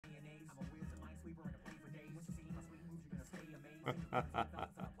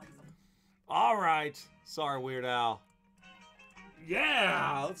All right. Sorry, Weird Al.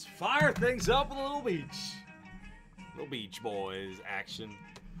 Yeah, let's fire things up with a little beach. Little Beach Boys action.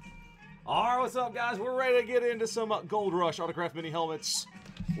 All right, what's up, guys? We're ready to get into some Gold Rush autograph mini helmets.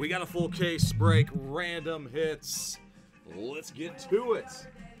 We got a full case break, random hits. Let's get to it.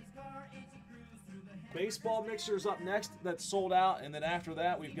 Baseball mixers up next. That's sold out, and then after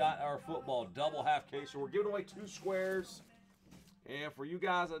that, we've got our football double half case. So we're giving away 2 squares. And for you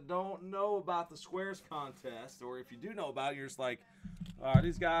guys that don't know about the squares contest, or if you do know about it, you're just like, all right,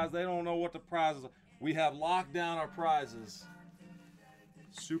 these guys, they don't know what the prizes are. We have locked down our prizes.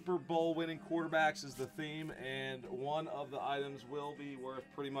 Super Bowl winning quarterbacks is the theme, and one of the items will be worth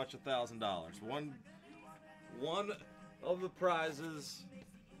pretty much $1,000. One of the prizes,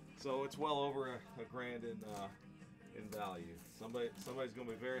 so it's well over a grand in value. Somebody's gonna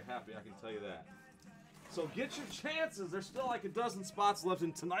be very happy, I can tell you that. So get your chances. There's still like a dozen spots left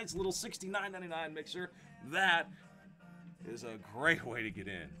in tonight's little $69.99 mixer. That is a great way to get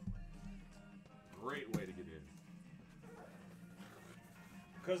in. Great way to get in.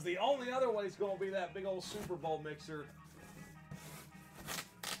 Because the only other way is going to be that big old Super Bowl mixer.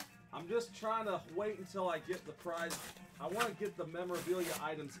 I'm just trying to wait until I get the prize. I want to get the memorabilia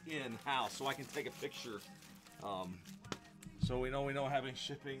items in-house so I can take a picture. So we know having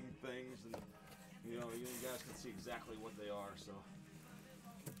shipping things, and you guys can see exactly what they are. So,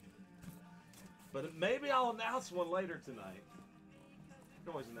 but maybe I'll announce one later tonight. We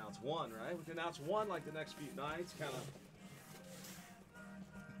can always announce one, right? We can announce one like the next few nights, kind of.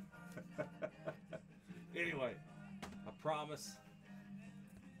 Anyway, I promise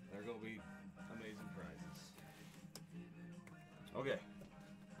they're going to be amazing prizes. Okay.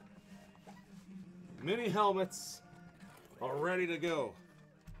 Mini helmets are ready to go.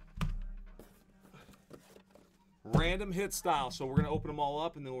 Random hit style. So we're going to open them all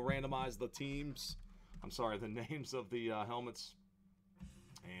up and then we'll randomize the teams. I'm sorry, the names of the helmets.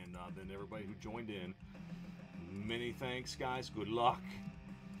 And then everybody who joined in. Many thanks, guys. Good luck.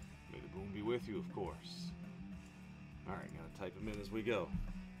 May the boom be with you, of course. All right, gotta type them in as we go.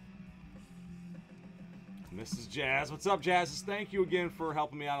 Mrs. Jazz, what's up, Jazz? Thank you again for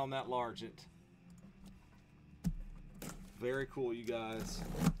helping me out on that largent. Very cool, you guys.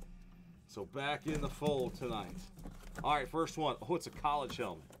 So back in the fold tonight. All right, first one. Oh, it's a college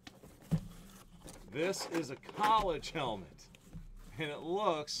helmet. This is a college helmet, and it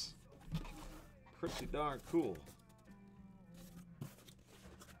looks pretty darn cool.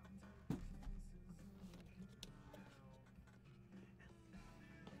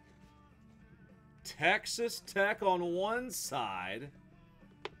 Texas Tech on one side,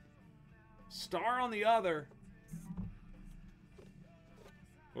 Star on the other.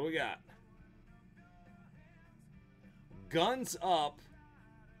 What do we got? Guns up.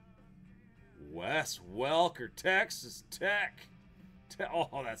 Wes Welker, Texas Tech.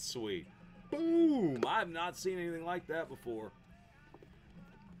 Oh, that's sweet. Boom! I've not seen anything like that before.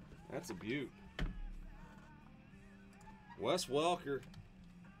 That's a beaut. Wes Welker.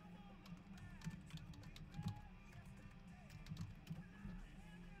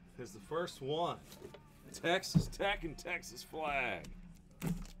 Is the first one. Texas Tech and Texas flag.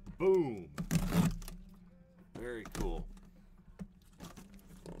 Boom. Very cool.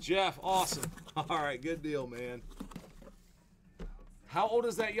 Jeff, awesome. All right, good deal, man. How old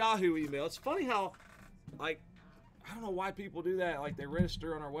is that Yahoo email? It's funny how, like, I don't know why people do that. Like, they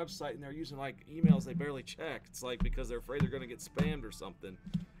register on our website and they're using, like, emails they barely check. It's like because they're afraid they're going to get spammed or something.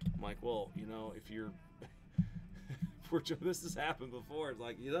 I'm like, well, if you're... This has happened before. It's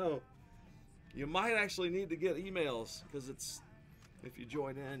like, you might actually need to get emails because it's, if you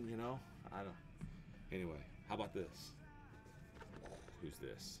join in, I don't. Anyway, how about this? Who's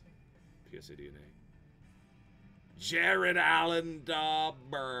this? PSA DNA. Jared Allen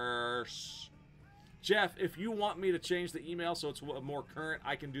Dabbers. Jeff, if you want me to change the email so it's more current,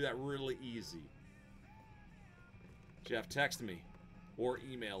 I can do that really easy. Jeff, text me or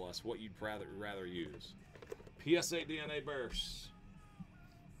email us what you'd rather use. PSA DNA bursts.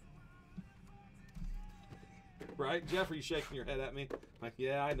 Right, Jeff? Are you shaking your head at me? Like,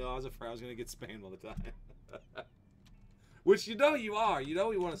 yeah, I know. I was afraid I was going to get spammed all the time. Which you are.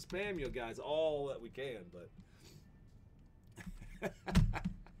 We want to spam you guys all that we can, but.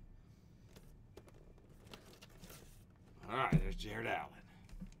 All right, there's Jared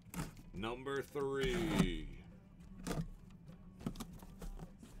Allen. Number 3.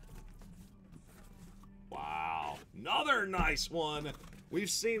 Wow. Another nice one. We've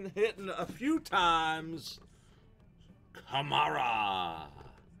seen hitting a few times. Kamara.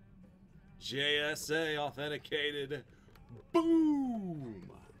 JSA authenticated Boom!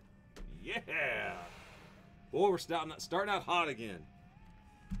 Yeah! Boy, we're starting out hot again.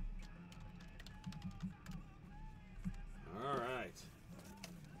 All right.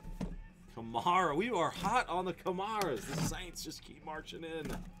 Kamara. We are hot on the Kamaras. The Saints just keep marching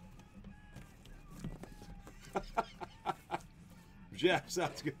in. Jeff,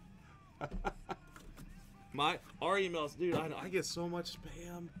 sounds good. Our emails, dude, I get so much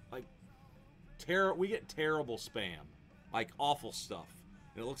spam. Like, we get terrible spam. Like, awful stuff.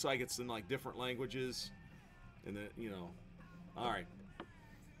 And it looks like it's in, like, different languages. And then, you know. All right.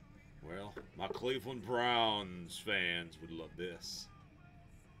 Well, my Cleveland Browns fans would love this.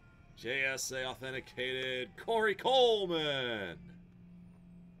 JSA authenticated Corey Coleman.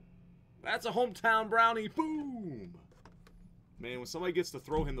 That's a hometown Brownie. Boom. Man, when somebody gets to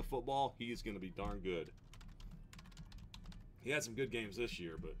throw him the football, he's going to be darn good. He had some good games this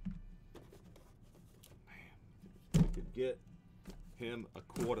year, but man, we could get him a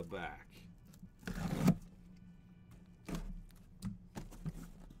quarterback.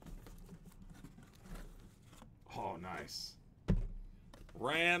 Oh, nice.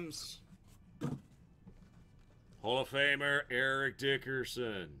 Rams. Hall of Famer Eric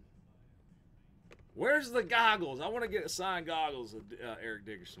Dickerson. Where's the goggles? I want to get signed goggles of Eric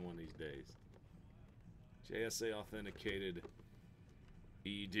Dickerson one of these days. JSA authenticated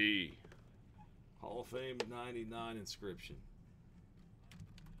ED. Hall of Fame 99 inscription.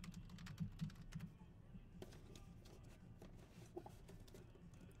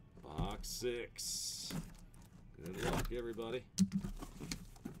 Box 6. Good luck, everybody.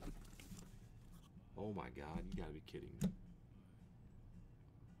 Oh my God, you gotta be kidding me.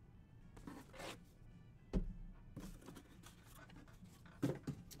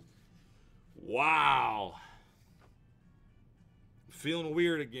 Wow. I'm feeling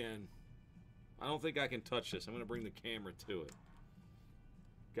weird again. I don't think I can touch this. I'm going to bring the camera to it.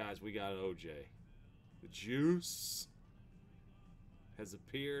 Guys, we got an OJ. The juice has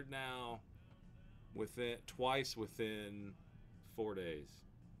appeared now twice within 4 days.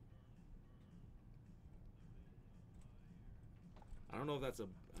 I don't know if that's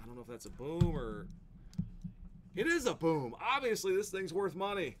a boom or it is a boom. Obviously, this thing's worth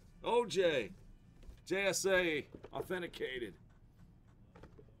money. OJ, JSA authenticated.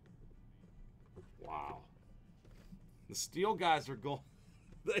 Wow. The Steel guys are going.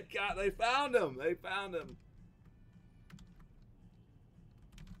 They found him. They found him.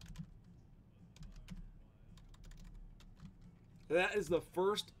 That is the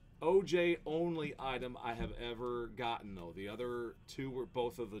first OJ only item I have ever gotten, though. The other two were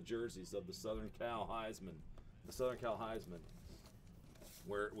both of the jerseys of the Southern Cal Heisman. The Southern Cal Heisman,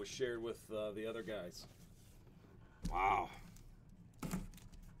 where it was shared with the other guys. Wow.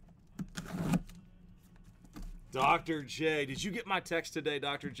 Dr. J, did you get my text today,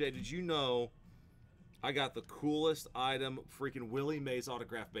 Dr. J? Did you know I got the coolest item? Freaking Willie Mays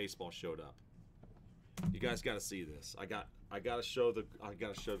autographed baseball showed up. You guys got to see this. I got to show the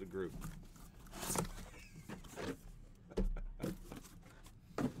group.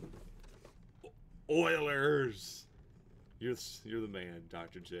 Oilers. You're the man,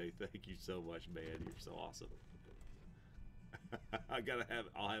 Dr. J. Thank you so much, man. You're so awesome. I'll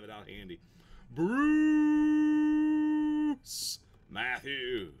have it out handy. Bruce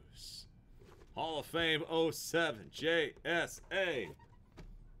Matthews. Hall of Fame 07 JSA.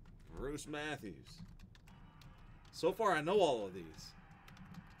 Bruce Matthews. So far, I know all of these.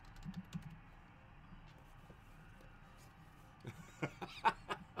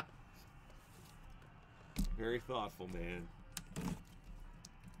 Very thoughtful, man.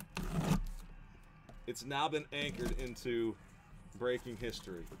 It's now been anchored into breaking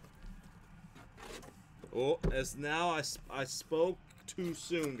history. Oh, as now I spoke too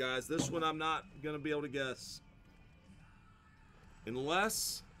soon, guys. This one I'm not going to be able to guess.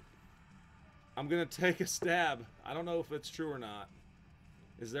 Unless I'm going to take a stab. I don't know if it's true or not.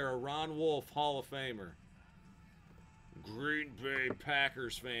 Is there a Ron Wolf Hall of Famer? Green Bay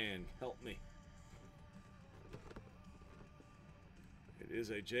Packers fan. Help me. It is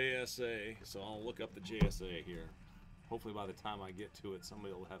a JSA, so I'll look up the JSA here. Hopefully by the time I get to it,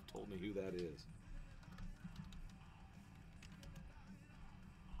 somebody will have told me who that is.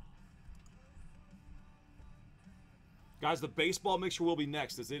 Guys, the baseball mixture will be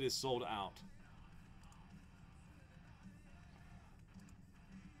next as it is sold out.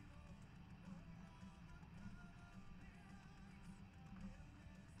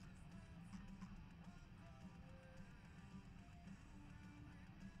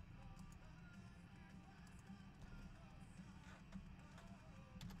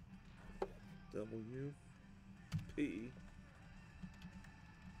 WP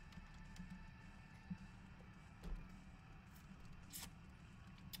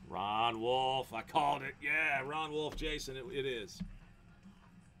Ron Wolf. I called it. Yeah, Ron Wolf, Jason. It is.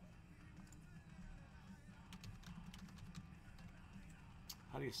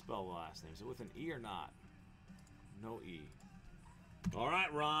 How do you spell the last name? Is it with an E or not? No E. All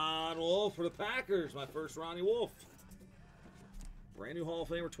right, Ron Wolf for the Packers. My first Ronnie Wolf. Brand new Hall of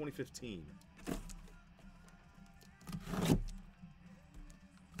Famer 2015.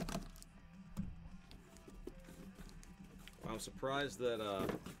 I'm surprised that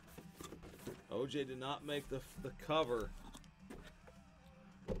OJ did not make the cover.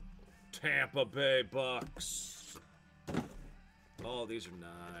 Tampa Bay Bucks. Oh, these are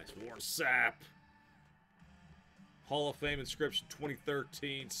nice. Warren Sapp. Hall of Fame inscription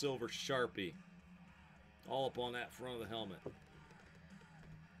 2013 silver Sharpie. All up on that front of the helmet.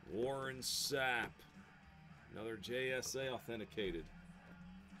 Warren Sapp. Another JSA authenticated.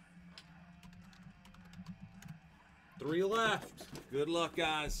 3 left. Good luck,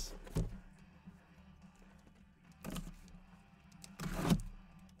 guys.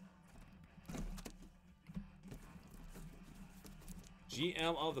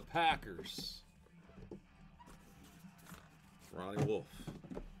 GM of the Packers. Ronnie Wolf.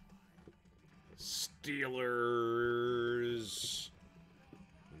 Steelers.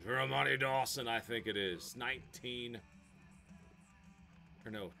 Dermontti Dawson, I think it is.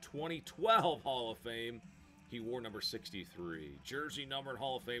 2012 Hall of Fame. He wore number 63. Jersey numbered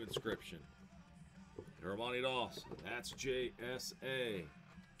Hall of Fame inscription. Dermontti Dawson. That's JSA.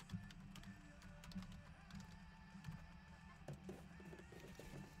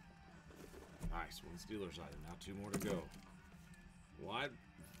 Nice. One Steelers item. Now 2 more to go.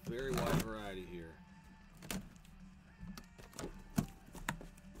 Very wide variety here.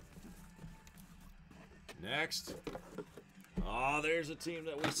 Next. Oh, there's a team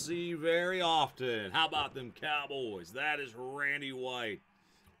that we see very often. How about them Cowboys? That is Randy White.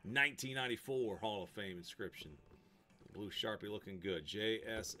 1994 Hall of Fame inscription. Blue Sharpie looking good.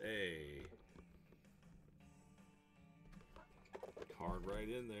 JSA. Card right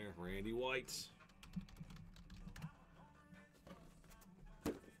in there. Randy White.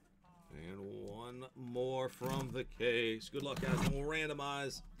 And one more from the case. Good luck, guys. And we'll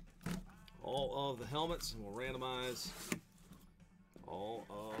randomize all of the helmets. And we'll randomize all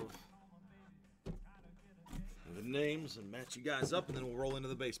of the names and match you guys up. And then we'll roll into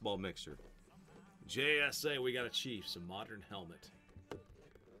the baseball mixer. JSA, we got a Chiefs, a modern helmet.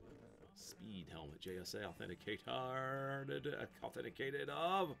 Speed helmet. JSA authenticated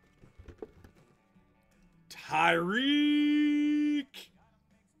of Tyreek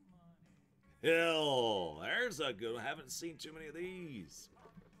Hill. There's a good one. I haven't seen too many of these.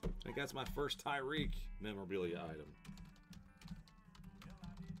 I think that's my first Tyreek memorabilia item.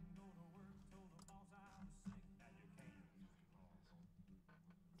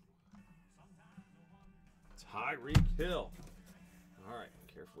 Tyreek Hill. All right,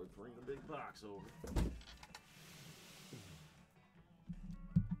 carefully bring the big box over.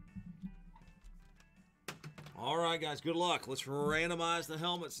 All right, guys, good luck. Let's randomize the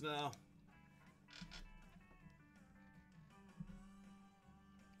helmets now.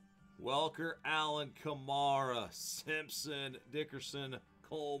 Welker, Allen, Kamara, Simpson, Dickerson,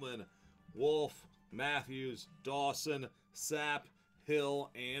 Coleman, Wolf, Matthews, Dawson, Sapp, Hill,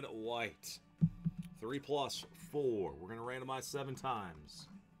 and White. 3 plus 4. We're going to randomize 7 times.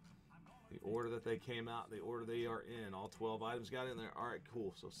 The order that they came out, the order they are in. All 12 items got in there. All right,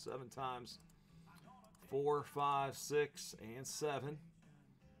 cool. So 7 times. 4, 5, 6, and 7.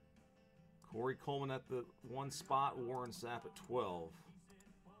 Corey Coleman at the 1 spot. Warren Sapp at 12.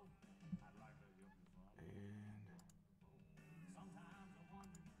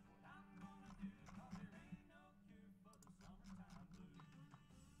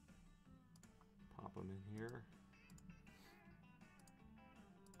 Pop them in here.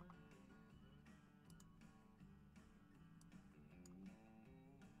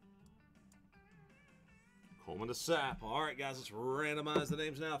 Coleman to Sapp. All right, guys, let's randomize the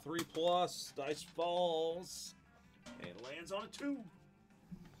names now. 3 plus. Dice falls. And lands on a 2.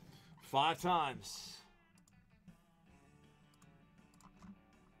 5 times.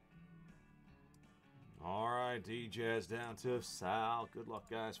 All right, DJ's down to Sal. Good luck,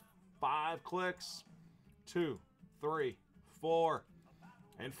 guys. 5 clicks. 2, 3, 4,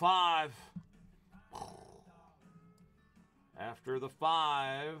 and 5. After the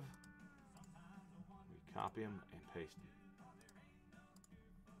 5, we copy them and paste them.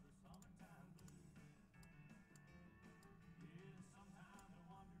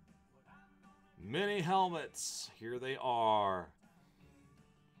 Mini helmets. Here they are.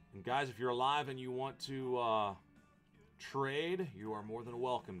 And guys, if you're alive and you want to trade, you are more than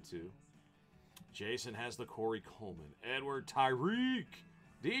welcome to. Jason has the Corey Coleman. Edward Tyreek.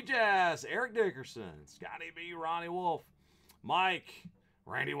 D-Jazz. Eric Dickerson. Scotty B. Ronnie Wolf. Mike.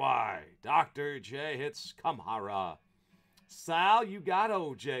 Randy Y. Dr. J hits Kamhara. Sal, you got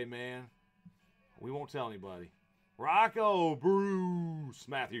OJ, man. We won't tell anybody. Rocco. Bruce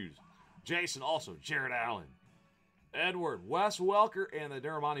Matthews. Jason also. Jared Allen. Edward. Wes Welker and the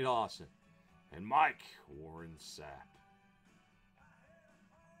Dermani Dawson. And Mike. Warren Sapp.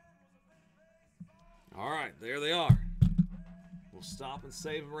 All right, there they are. We'll stop and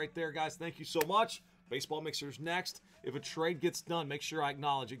save them right there, guys. Thank you so much. Baseball Mixer's next. If a trade gets done, make sure I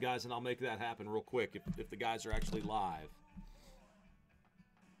acknowledge it, guys, and I'll make that happen real quick if the guys are actually live.